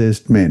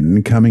 demon-possessed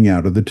men coming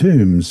out of the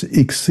tombs,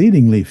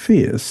 exceedingly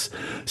fierce,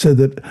 so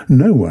that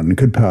no one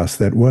could pass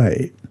that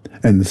way.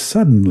 And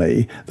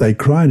suddenly they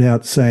cried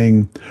out,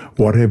 saying,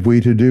 What have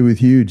we to do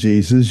with you,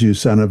 Jesus, you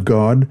Son of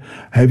God?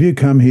 Have you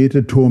come here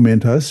to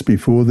torment us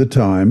before the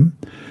time?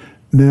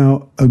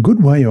 Now a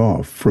good way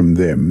off from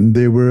them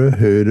there were a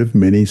herd of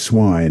many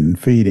swine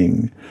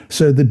feeding.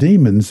 So the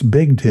demons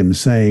begged him,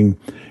 saying,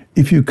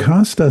 If you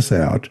cast us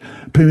out,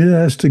 permit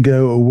us to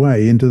go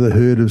away into the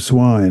herd of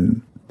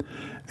swine.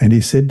 And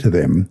he said to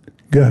them,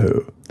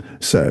 Go.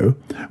 So,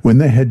 when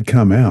they had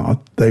come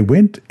out, they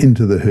went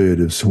into the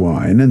herd of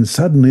swine, and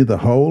suddenly the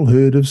whole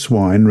herd of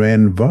swine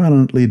ran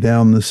violently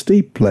down the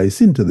steep place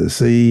into the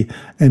sea,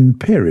 and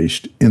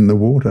perished in the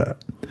water.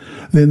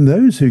 Then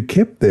those who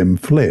kept them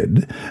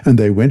fled, and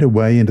they went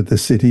away into the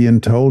city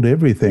and told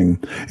everything,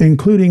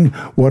 including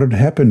what had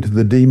happened to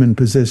the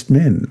demon-possessed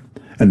men.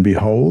 And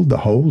behold, the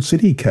whole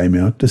city came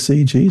out to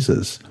see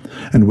Jesus.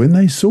 And when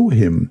they saw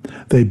him,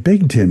 they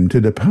begged him to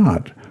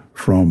depart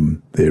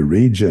from their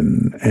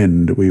region.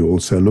 And we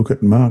also look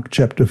at Mark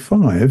chapter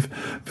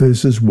 5,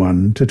 verses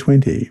 1 to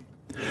 20.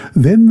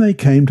 Then they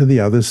came to the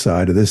other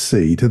side of the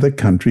sea, to the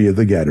country of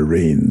the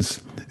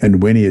Gadarenes.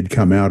 And when he had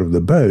come out of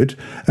the boat,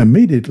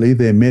 immediately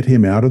there met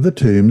him out of the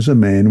tombs a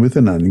man with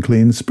an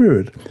unclean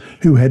spirit,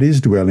 who had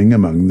his dwelling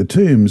among the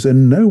tombs,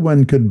 and no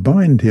one could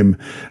bind him,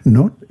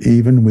 not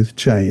even with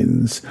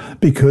chains,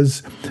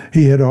 because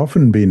he had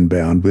often been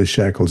bound with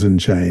shackles and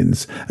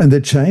chains, and the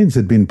chains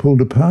had been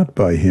pulled apart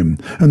by him,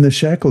 and the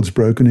shackles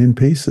broken in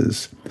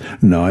pieces.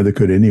 Neither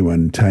could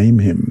anyone tame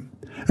him.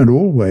 And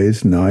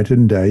always, night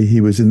and day,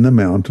 he was in the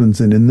mountains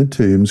and in the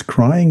tombs,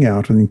 crying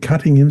out and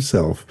cutting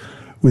himself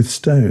with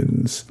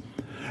stones.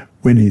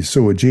 When he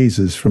saw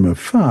Jesus from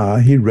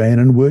afar, he ran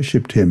and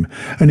worshipped him,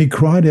 and he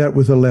cried out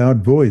with a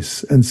loud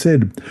voice and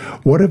said,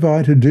 What have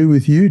I to do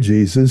with you,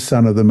 Jesus,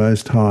 Son of the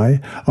Most High?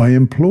 I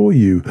implore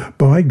you,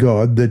 by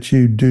God, that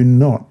you do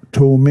not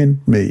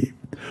torment me.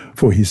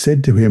 For he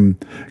said to him,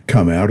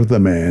 Come out of the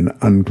man,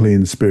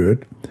 unclean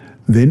spirit.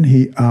 Then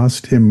he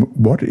asked him,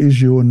 What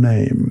is your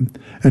name?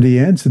 And he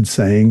answered,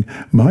 saying,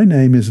 My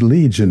name is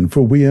Legion,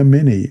 for we are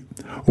many.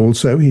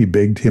 Also he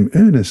begged him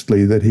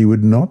earnestly that he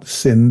would not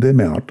send them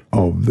out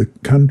of the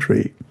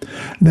country.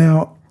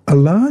 Now a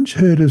large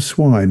herd of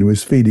swine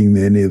was feeding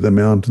there near the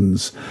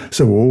mountains.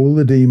 So all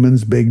the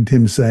demons begged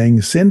him,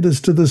 saying, Send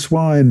us to the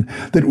swine,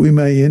 that we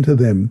may enter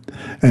them.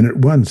 And at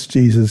once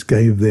Jesus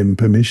gave them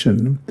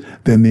permission.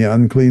 Then the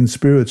unclean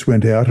spirits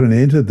went out and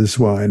entered the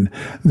swine.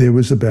 There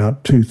was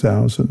about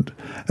 2,000.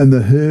 And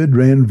the herd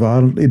ran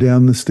violently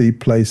down the steep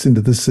place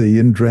into the sea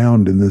and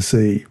drowned in the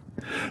sea.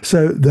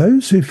 So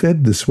those who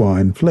fed the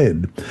swine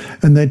fled,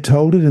 and they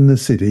told it in the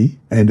city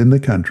and in the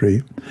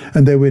country,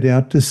 and they went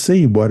out to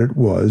see what it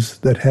was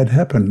that had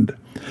happened.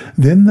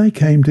 Then they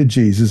came to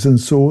Jesus and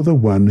saw the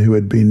one who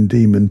had been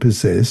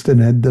demon-possessed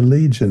and had the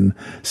legion,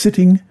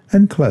 sitting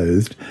and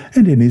clothed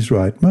and in his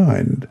right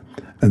mind,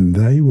 and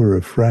they were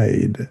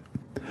afraid.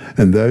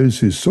 And those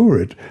who saw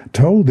it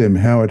told them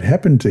how it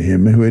happened to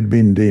him who had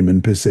been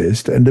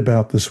demon-possessed, and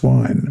about the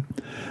swine.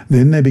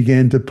 Then they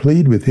began to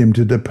plead with him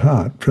to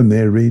depart from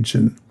their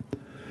region.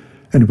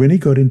 And when he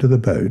got into the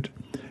boat,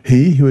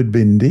 he who had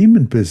been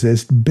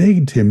demon-possessed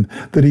begged him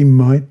that he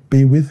might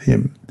be with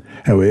him.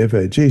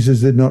 However,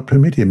 Jesus did not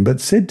permit him,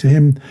 but said to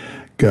him,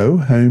 Go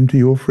home to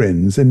your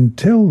friends and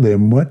tell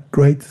them what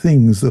great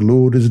things the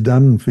Lord has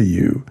done for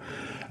you,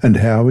 and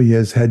how he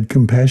has had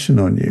compassion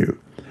on you.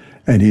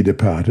 And he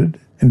departed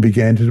and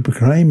began to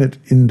proclaim it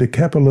in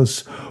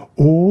Decapolis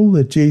all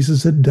that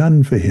Jesus had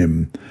done for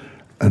him,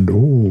 and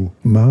all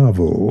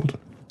marveled.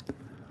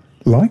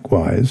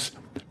 Likewise,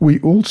 we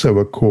also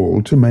are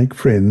called to make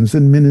friends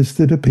and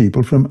minister to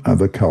people from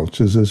other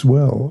cultures as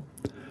well.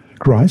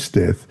 Christ's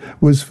death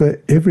was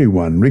for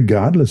everyone,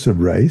 regardless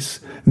of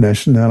race,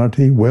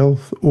 nationality,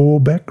 wealth,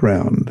 or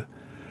background.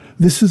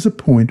 This is a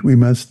point we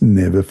must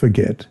never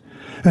forget.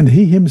 And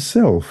he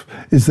himself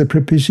is the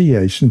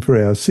propitiation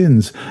for our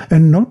sins,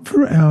 and not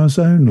for ours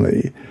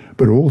only,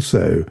 but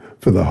also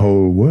for the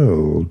whole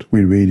world,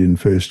 we read in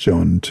 1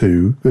 John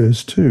 2,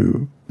 verse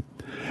 2.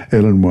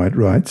 Ellen White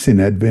writes in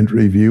Advent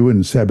Review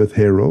and Sabbath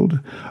Herald,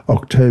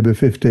 October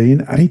 15,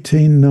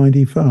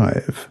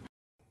 1895,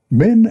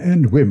 Men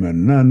and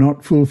women are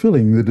not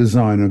fulfilling the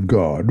design of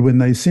God when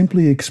they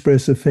simply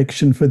express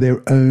affection for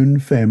their own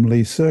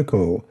family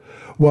circle,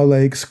 while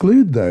they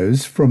exclude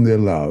those from their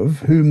love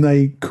whom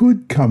they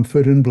could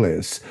comfort and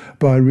bless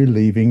by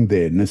relieving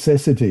their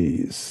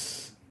necessities.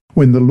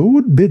 When the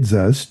Lord bids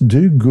us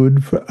do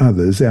good for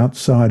others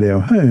outside our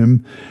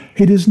home,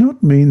 he does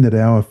not mean that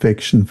our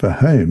affection for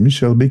home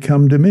shall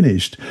become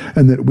diminished,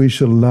 and that we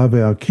shall love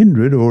our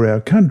kindred or our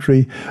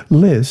country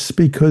less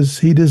because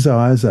he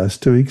desires us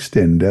to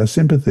extend our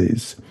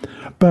sympathies.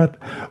 But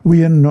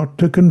we are not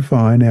to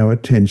confine our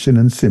attention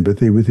and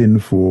sympathy within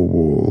four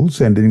walls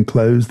and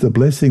enclose the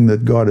blessing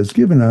that God has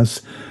given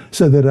us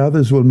so that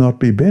others will not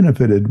be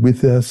benefited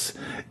with us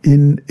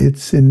in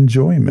its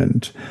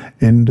enjoyment.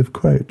 End of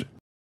quote.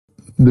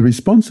 The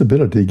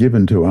responsibility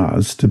given to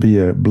us to be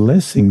a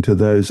blessing to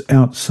those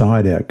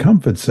outside our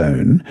comfort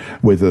zone,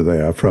 whether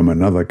they are from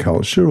another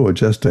culture or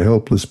just a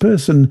helpless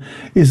person,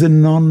 is a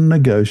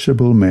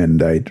non-negotiable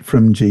mandate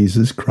from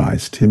Jesus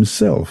Christ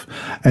himself,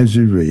 as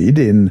you read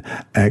in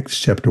Acts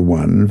chapter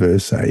 1,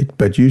 verse 8,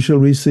 "But you shall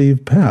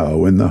receive power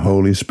when the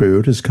Holy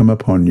Spirit has come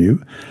upon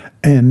you,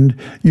 and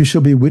you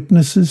shall be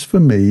witnesses for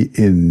me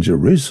in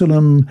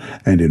Jerusalem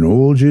and in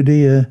all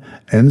Judea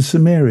and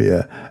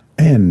Samaria,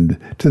 and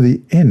to the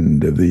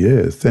end of the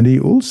earth." And he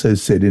also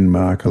said in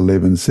Mark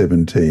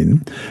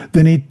 11:17,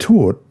 "Then he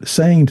taught,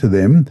 saying to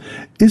them,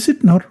 Is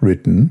it not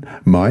written,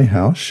 My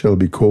house shall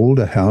be called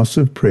a house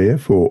of prayer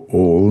for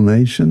all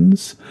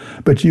nations?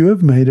 But you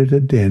have made it a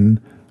den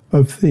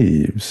of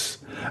thieves."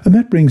 And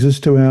that brings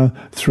us to our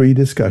three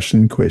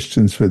discussion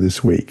questions for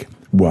this week.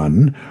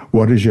 1.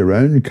 What is your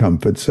own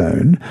comfort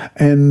zone?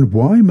 And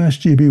why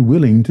must you be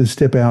willing to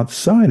step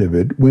outside of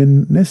it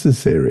when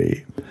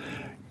necessary?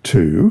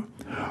 2.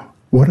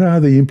 What are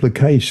the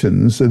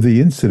implications of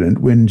the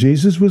incident when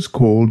Jesus was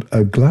called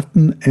a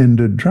glutton and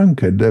a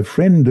drunkard, a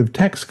friend of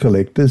tax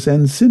collectors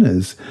and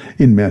sinners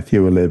in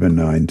Matthew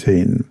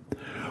 11:19?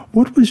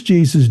 What was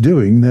Jesus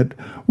doing that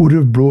would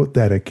have brought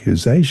that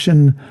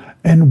accusation,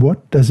 and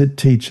what does it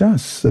teach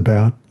us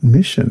about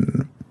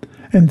mission?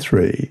 And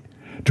 3.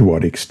 To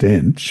what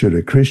extent should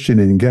a Christian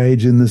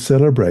engage in the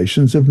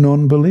celebrations of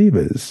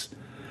non-believers?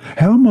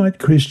 How might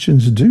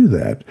Christians do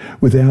that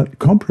without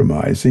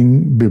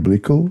compromising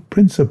biblical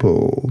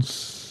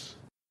principles?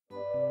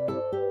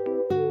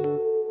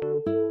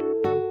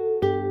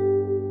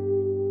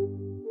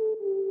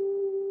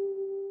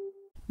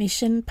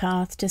 Mission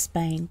Path to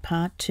Spain,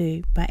 Part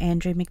 2 by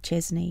Andrew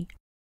McChesney.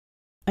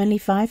 Only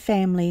 5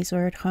 families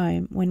were at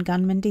home when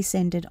gunmen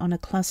descended on a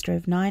cluster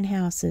of 9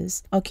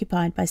 houses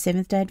occupied by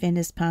Seventh-day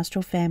Adventist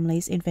pastoral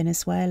families in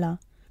Venezuela.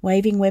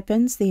 Waving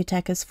weapons, the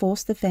attackers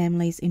forced the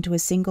families into a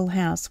single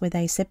house where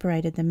they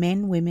separated the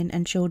men, women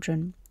and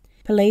children.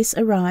 Police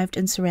arrived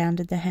and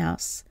surrounded the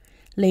house,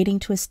 leading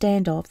to a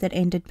standoff that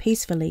ended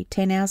peacefully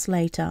 10 hours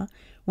later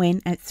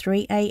when, at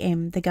 3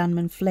 a.m., the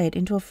gunmen fled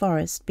into a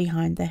forest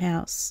behind the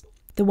house.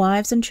 The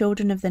wives and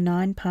children of the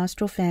 9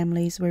 pastoral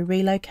families were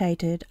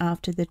relocated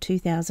after the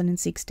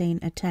 2016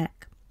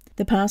 attack.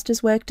 The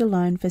pastors worked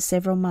alone for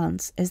several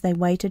months as they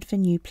waited for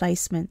new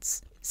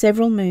placements.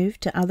 Several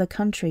moved to other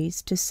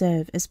countries to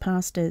serve as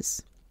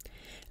pastors.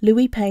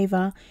 Louis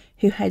Paver,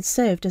 who had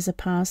served as a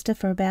pastor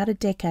for about a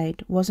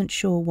decade, wasn't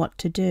sure what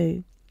to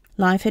do.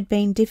 Life had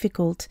been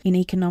difficult in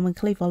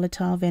economically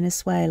volatile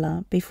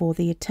Venezuela before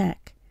the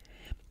attack.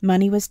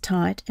 Money was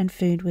tight and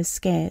food was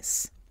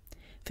scarce.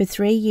 For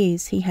 3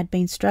 years he had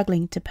been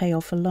struggling to pay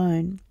off a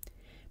loan,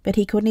 but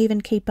he couldn't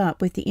even keep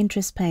up with the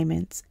interest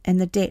payments,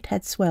 and the debt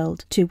had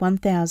swelled to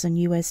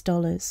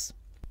 $1,000.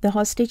 The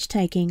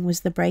hostage-taking was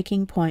the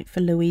breaking point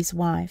for Louis'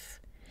 wife.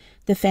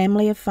 The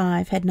family of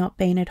 5 had not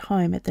been at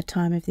home at the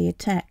time of the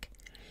attack,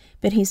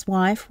 but his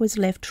wife was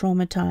left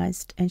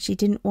traumatized and she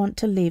didn't want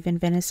to live in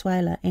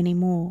Venezuela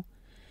anymore.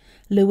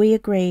 Louis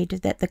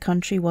agreed that the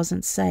country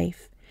wasn't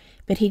safe,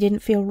 but he didn't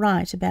feel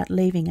right about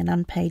leaving an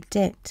unpaid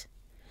debt.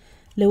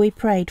 Louis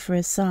prayed for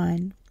a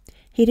sign.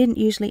 He didn't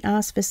usually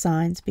ask for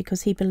signs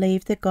because he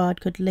believed that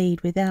God could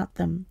lead without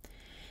them,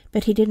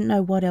 but he didn't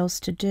know what else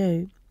to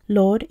do.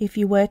 "Lord, if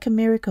you work a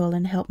miracle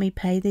and help me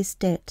pay this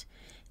debt,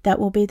 that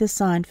will be the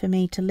sign for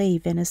me to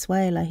leave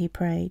Venezuela," he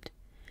prayed.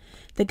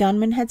 The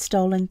gunmen had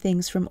stolen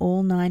things from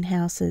all 9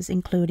 houses,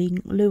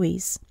 including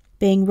Louis'.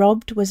 Being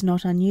robbed was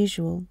not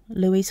unusual.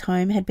 Louis'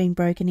 home had been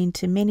broken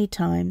into many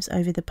times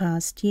over the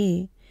past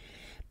year,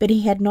 but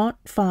he had not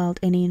filed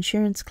any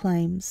insurance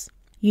claims.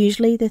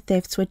 Usually the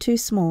thefts were too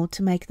small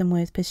to make them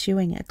worth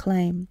pursuing a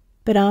claim.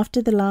 But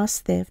after the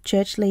last theft,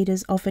 church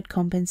leaders offered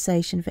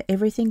compensation for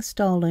everything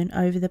stolen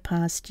over the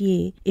past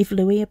year if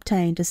Louis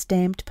obtained a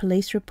stamped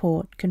police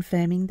report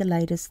confirming the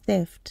latest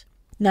theft.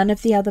 None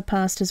of the other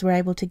pastors were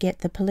able to get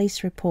the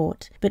police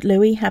report, but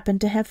Louis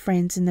happened to have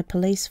friends in the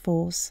police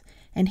force,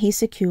 and he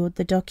secured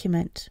the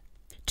document.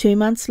 2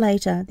 months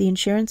later, the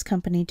insurance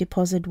company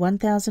deposited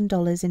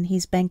 $1,000 in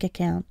his bank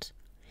account.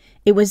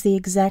 It was the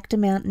exact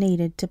amount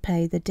needed to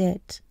pay the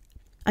debt.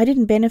 "I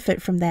didn't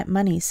benefit from that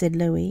money," said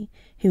Louis,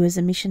 who is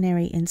a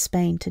missionary in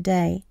Spain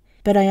today,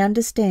 "but I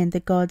understand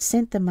that God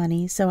sent the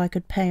money so I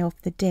could pay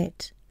off the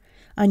debt.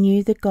 I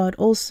knew that God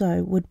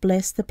also would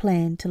bless the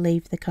plan to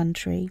leave the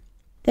country."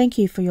 Thank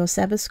you for your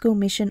Sabbath School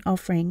mission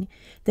offering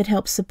that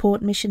helps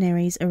support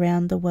missionaries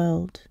around the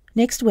world.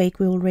 Next week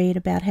we will read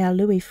about how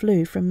Louis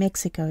flew from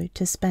Mexico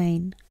to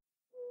Spain.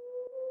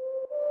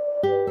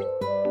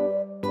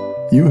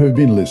 You have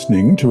been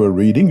listening to a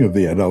reading of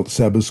the Adult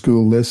Sabbath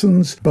School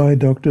lessons by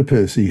Dr.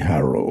 Percy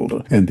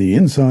Harrold and the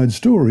inside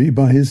story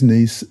by his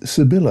niece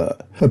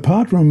Sybilla.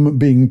 Apart from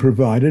being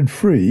provided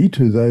free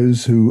to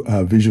those who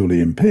are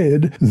visually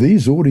impaired,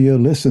 these audio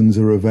lessons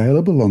are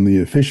available on the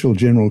official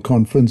General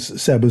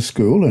Conference Sabbath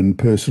School and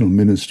Personal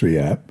Ministry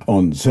app,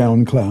 on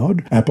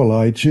SoundCloud, Apple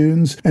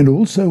iTunes, and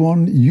also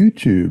on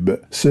YouTube.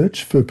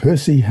 Search for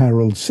Percy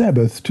Harrold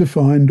Sabbath to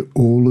find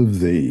all of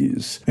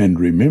these. And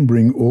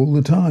remembering all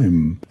the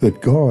time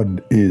that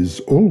God is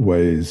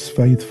always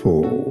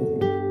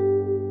faithful.